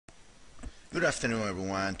Good afternoon,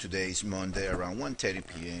 everyone. Today is Monday around 1:30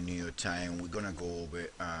 p.m. New York time. We're gonna go over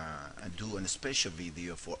and do a special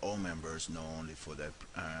video for all members, not only for the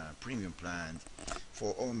premium plan,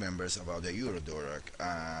 for all members about the euro dollar.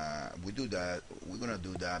 We do that. We're gonna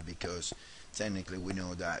do that because technically we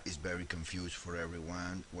know that it's very confused for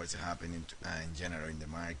everyone what's happening in general in the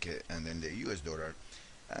market and then the U.S. dollar.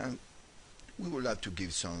 And we would like to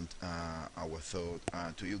give some our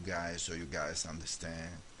thought to you guys so you guys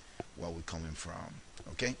understand where we're coming from.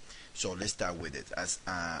 Okay, so let's start with it. As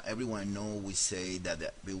everyone know, we say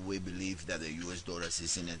that we believe that the U.S. dollar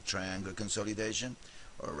is in a triangle consolidation.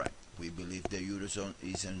 All right, we believe the eurozone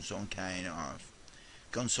is in some kind of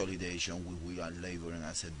consolidation. We are laboring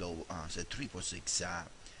as a triple zigzag,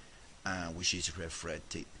 which is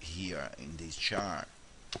reflected here in this chart.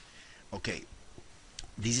 Okay,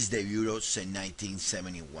 this is the euro since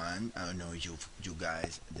 1971. I don't know if you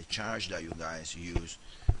guys, the chart that you guys use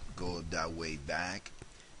go that way back.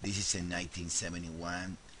 This is in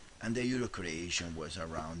 1971, and the euro creation was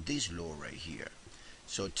around this low right here.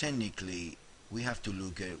 So technically, we have to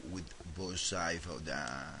look at with both sides of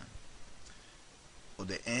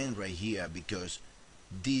the end right here, because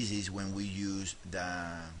this is when we use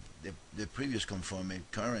the previous conforming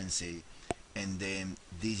currency, and then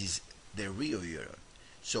this is the real euro.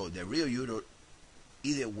 So the real euro,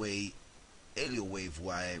 either way, Elliott Wave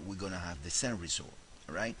why we're gonna have the same result.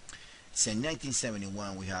 Right? Since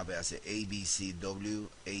 1971, we have as a ABCW,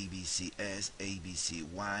 ABCS,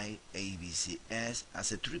 ABCY, ABCS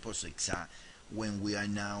as a triple zigzag. When we are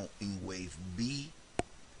now in wave B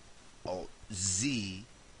or Z,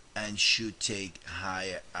 and should take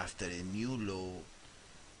higher after the new low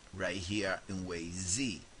right here in wave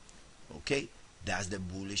Z. Okay, that's the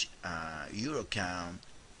bullish euro count.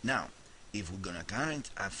 Now, if we're gonna count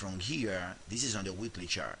from here, this is on the weekly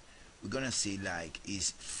chart. We're gonna see like is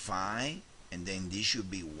 5, and then this should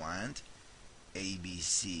be 1,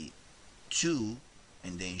 ABC 2,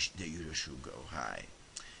 and then the euro should go high.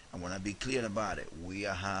 I want to be clear about it. We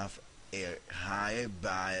have a higher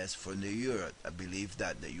bias for the euro. I believe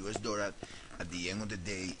that the US dollar at the end of the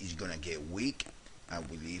day is gonna get weak. I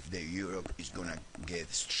believe the euro is gonna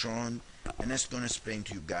get strong, and that's gonna explain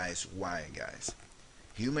to you guys why, guys.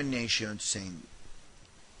 Human nature, saying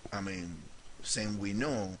we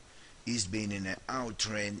know, is being in an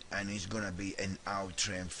outtrend, and it's gonna be an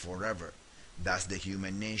outtrend forever. That's the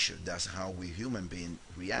human nature. That's how we human beings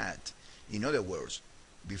react. In other words,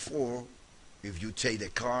 before, if you take the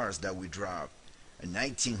cars that we drive in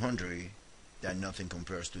 1900, that nothing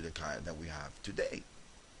compares to the car that we have today.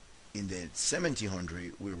 In the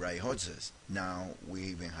 1700, we ride horses. Now we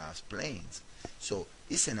even have planes. So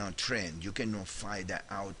it's an outtrend. You cannot fight that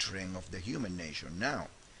outtrend of the human nature now.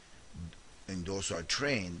 And those are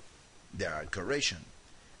trained. There are correction,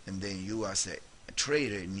 and then you as a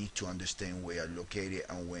trader need to understand where you're located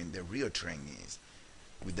and when the real trend is.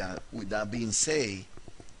 With that being said,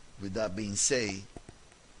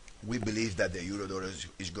 we believe that the euro dollar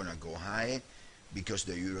is gonna go high, because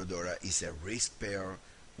the euro dollar is a risk pair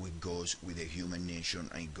which goes with the human nature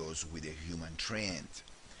and it goes with the human trend.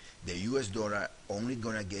 The US dollar only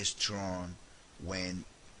gonna get strong when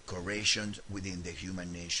corrections within the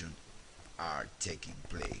human nation are taking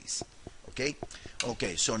place.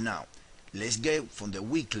 Okay, so now let's get from the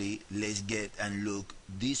weekly, let's get and look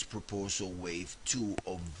this proposal wave 2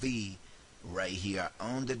 of V right here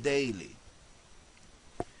on the daily,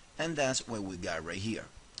 and that's what we got right here.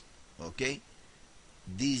 Okay,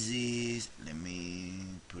 this is, let me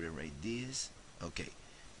put it right this. Okay,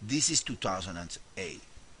 this is 2008.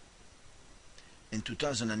 In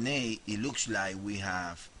 2008, it looks like we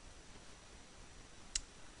have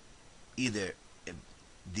either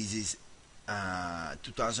this is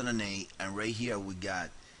 2008, and right here we got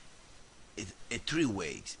a 3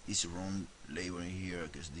 waves. It's wrong labeling here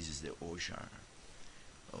because this is the ocean.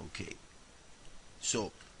 Okay,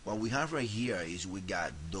 so what we have right here is we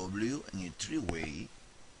got W and a 3-way.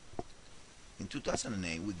 In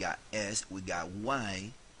 2008 we got S, we got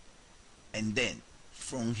Y, and then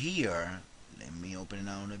from here, let me open it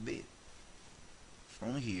out a bit.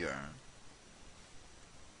 From here,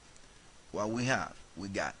 what we got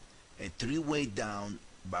a 3-way down,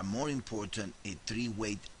 but more important, a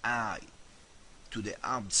 3-way eye to the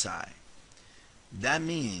outside. That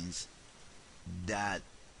means that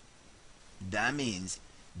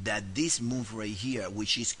this move right here,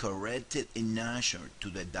 which is corrected inertia to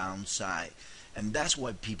the downside, and that's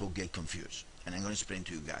why people get confused. And I'm going to explain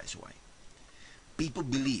to you guys why. People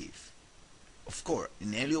believe, of course,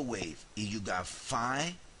 in Elliott Wave, if you got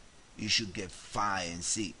 5, you should get 5 and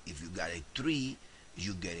 6. If you got a 3,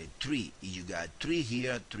 you get a 3. If you got 3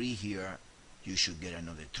 here, 3 here, you should get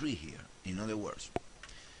another 3 here. In other words,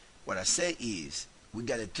 what I say is we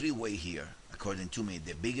got a 3-way here. According to me,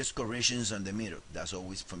 the biggest corrections on the middle, that's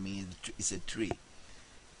always for me, it's a 3.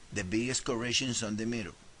 The biggest corrections on the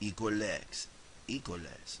middle, equal legs.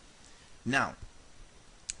 Now,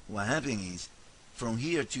 what happened is, from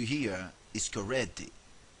here to here is corrected,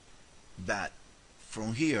 but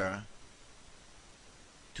from here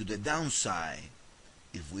to the downside,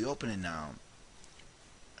 if we open it now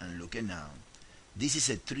and look at now, this is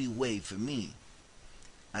a 3-way for me.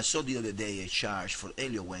 I saw the other day a chart for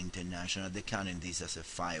Elliott Wave International. They're counting this as a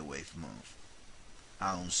 5-wave move.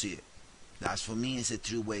 I don't see it. That's for me, it's a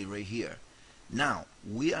 3-way right here. Now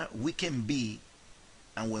we can be,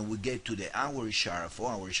 and when we get to the hour chart,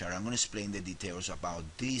 4-hour chart, I'm going to explain the details about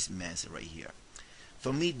this mess right here.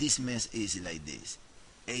 For me, this mess is like this: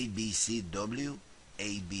 ABCW,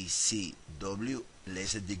 ABCW,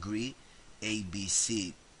 lesser degree,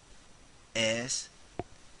 ABCS,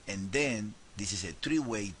 and then this is a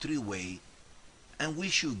 3-way, and we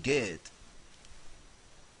should get,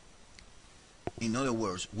 in other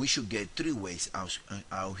words, we should get 3 ways out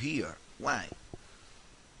here. Why?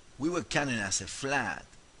 We were counting as a flat.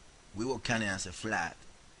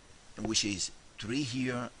 Which is 3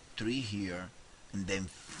 here, 3 here, and then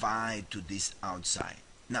 5 to this outside.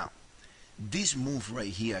 Now, this move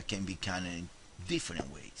right here can be counted in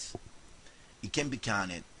different ways. It can be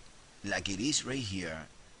counted like it is right here.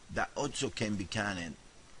 That also can be counted,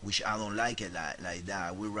 which I don't like it like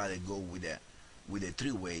that. We'd rather go with a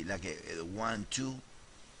 3-way, like a 1, 2,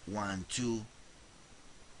 1, 2,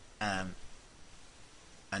 and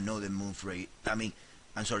another move right.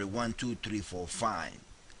 I'm sorry, 1, 2, 3, 4, 5.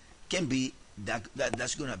 Can be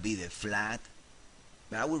that's gonna be the flat,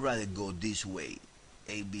 but I would rather go this way: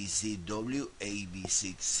 ABCW,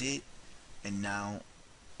 ABC, and now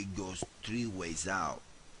it goes 3 ways out.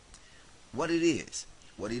 What it is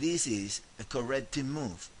a corrective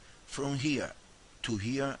move. From here to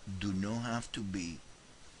here do not have to be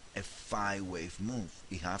a 5-wave move.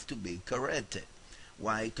 It have to be corrected.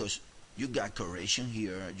 Why? Because you got correction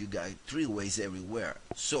here, you got 3 ways everywhere.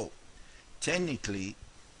 So technically,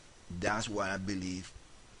 that's what I believe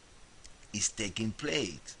is taking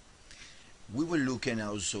place. We were looking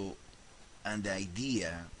also at the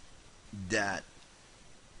idea that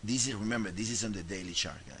this is, remember, this is on the daily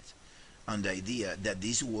chart, guys, on the idea that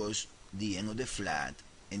this was the end of the flat,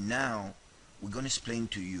 and now we're going to explain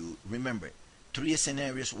to you, remember, 3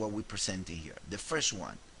 scenarios what we're presenting here. The first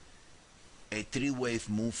one, a 3-wave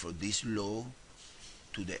move from this low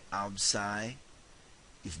to the outside.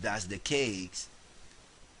 If that's the case,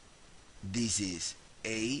 this is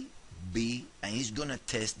A, B, and it's gonna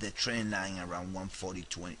test the trend line around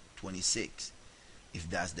 140.26 if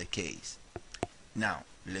that's the case. Now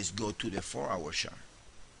let's go to the 4-hour chart.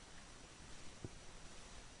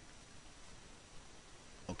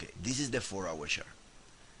 Okay, this is the 4-hour chart.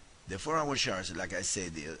 The 4-hour chart, like I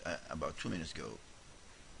said about 2 minutes ago,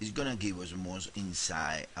 is gonna give us more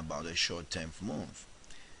insight about a short-term move.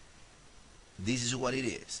 This is what it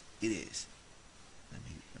is. Let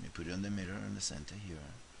me put it on the mirror in the center here.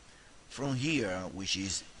 From here, which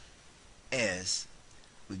is S,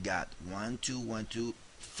 we got 1, 2, 1, 2,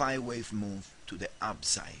 5-wave move to the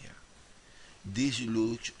upside here. This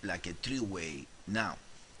looks like a 3-way. Now,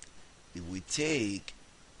 if we take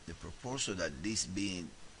the proposal that this being,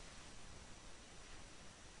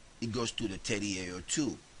 it goes to the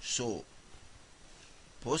 3802. So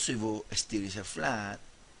possible still is a flat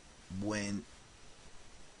when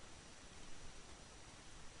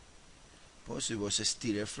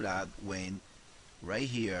right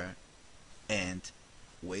here and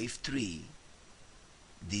wave 3,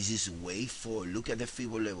 this is wave 4. Look at the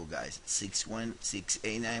Fibonacci level, guys,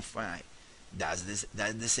 616895. That's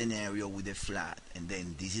the scenario with the flat, and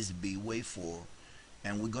then this is B wave 4,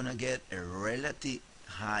 and we're gonna get a relative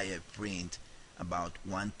higher print about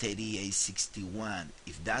 138.61.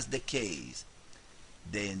 If that's the case,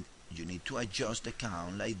 then you need to adjust the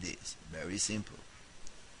count like this. Very simple.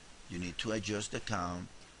 You need to adjust the count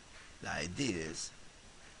like this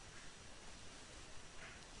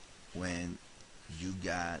when you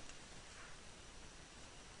got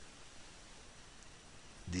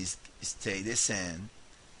this stay the same.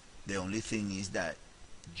 The only thing is that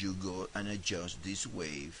you go and adjust this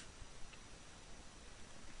wave,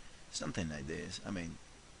 something like this.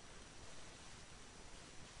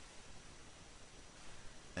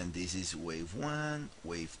 And this is wave 1,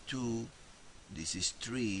 wave 2, this is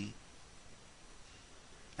 3,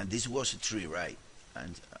 and this was a 3, right?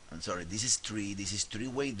 And I'm sorry, this is 3, this is 3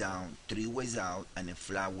 way down, 3 ways out, and a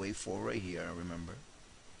flat wave 4 right here, remember?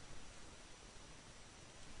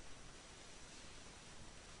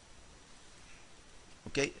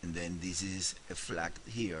 Okay, and then this is a flag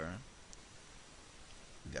here.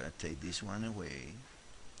 We gotta take this one away,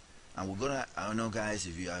 and we're gonna, I don't know guys,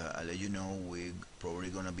 if you I'll let you know, we're probably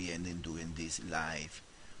gonna be ending doing this live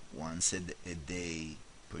once a day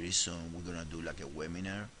pretty soon. We're gonna do like a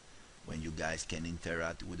webinar when you guys can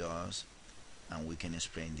interact with us and we can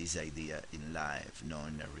explain this idea in live, not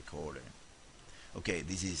in a recorder. Okay,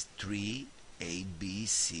 this is 3 A B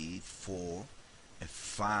C 4 a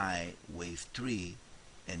 5 wave 3,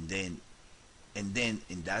 and then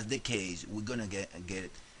if that's the case, we're gonna get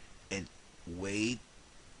a weight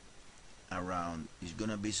around, it's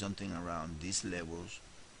gonna be something around these levels,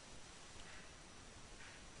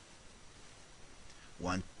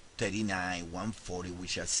 139, 140,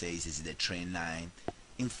 which I say is the trend line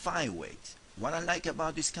in 5 waves. What I like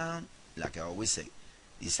about this count, like I always say,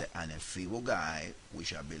 is an FIBO guide,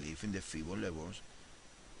 which I believe in the FIBO levels.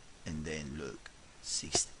 And then look,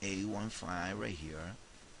 6815 right here,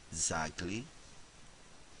 exactly.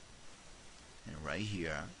 And right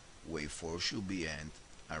here, wave 4 should be end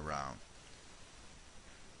around.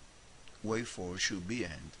 Wave 4 should be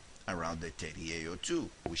end around the 3802,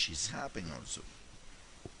 which is happening also.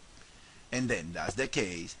 And then that's the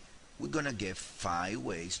case, we're gonna get 5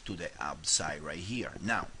 waves to the upside right here.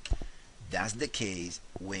 Now, that's the case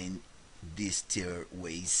when this third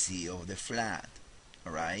wave C of the flat.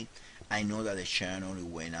 Alright, I know that the channel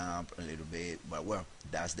went up a little bit, but well,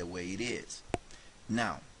 that's the way it is.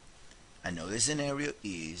 Now, another scenario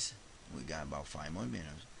is, we got about 5 more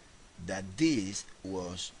minutes, that this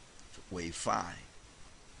was wave 5.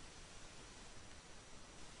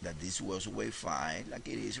 That this was wave 5, like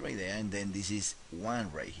it is right there, and then this is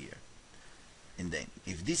 1 right here. And then,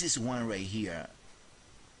 if this is 1 right here,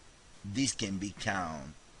 this can be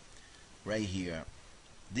count right here.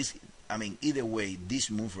 This, I mean, either way, this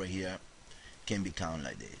move right here can be counted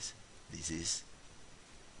like this. This is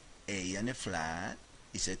A and a flat.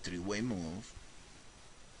 It's a 3-way move.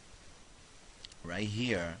 Right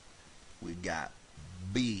here, we got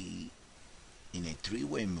B in a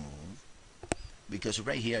 3-way move, because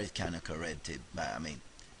right here it's kind of corrected. But I mean,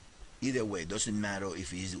 either way, it doesn't matter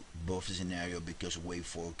if it's both scenario, because wave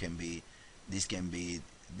 4 can be, this can be,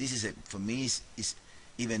 this is a, for me, it's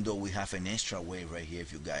even though we have an extra wave right here,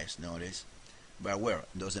 if you guys notice, but well,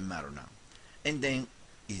 it doesn't matter now. And then,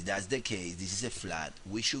 if that's the case, this is a flat,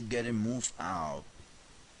 we should get a move out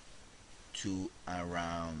to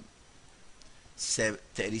around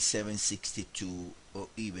 37.62 or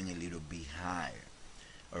even a little bit higher.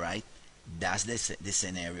 Alright, that's the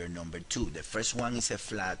scenario number 2. The first one is a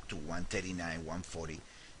flat to 139, 140.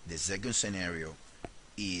 The second scenario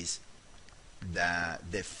is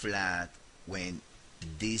the flat when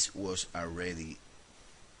this was already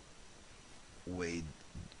with,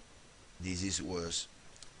 this is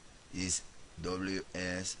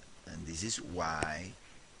WS and this is Y,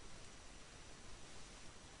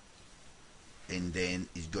 and then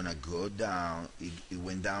it's gonna go down. It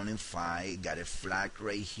went down in 5, it got a flag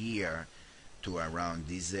right here to around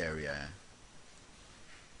this area,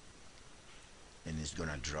 and it's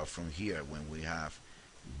gonna drop from here. When we have,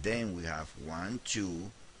 then we have 1,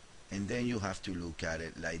 2, and then you have to look at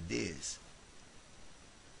it like this.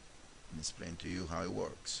 Let me explain to you how it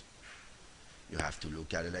works. You have to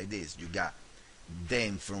look at it like this. You got,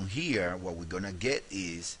 then from here, what we're gonna get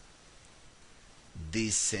is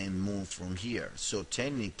this same move from here. So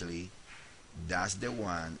technically, that's the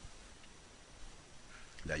one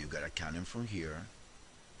that you gotta count in from here,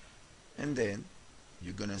 and then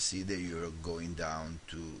you're gonna see the euro going down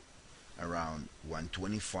to around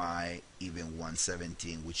 125, even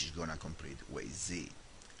 117, which is gonna complete wave Z.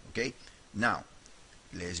 Okay, now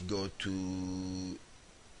let's go to,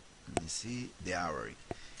 let me see, the hourly.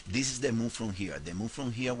 This is the move from here. The move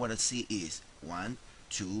from here, what I see is 1,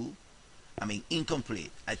 2, I mean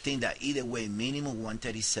incomplete. I think that either way, minimum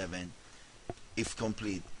 137, if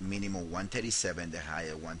complete, minimum 137, the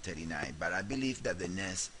higher 139. But I believe that the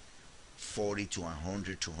next 40 to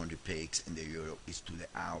 100, 200 peaks in the euro is to the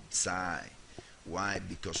outside. Why?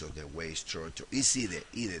 Because of the wave structure. It's either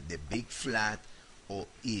the big flat, or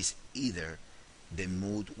is either the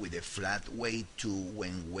move with a flat wave 2,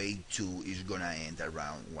 when wave 2 is gonna end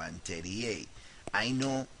around 138. I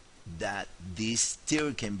know that this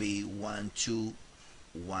still can be 1, 2,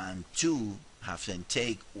 1, 2, have and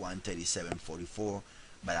take 137.44,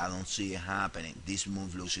 but I don't see it happening. This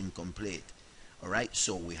move looks incomplete. Alright,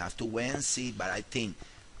 so we have to wait and see, but I think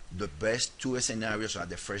the best 2 scenarios are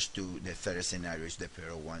the first 2. The third scenario is the pair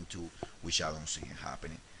of 1, 2, which I don't see it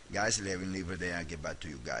happening. Guys, let me leave it there and get back to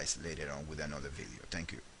you guys later on with another video.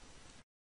 Thank you.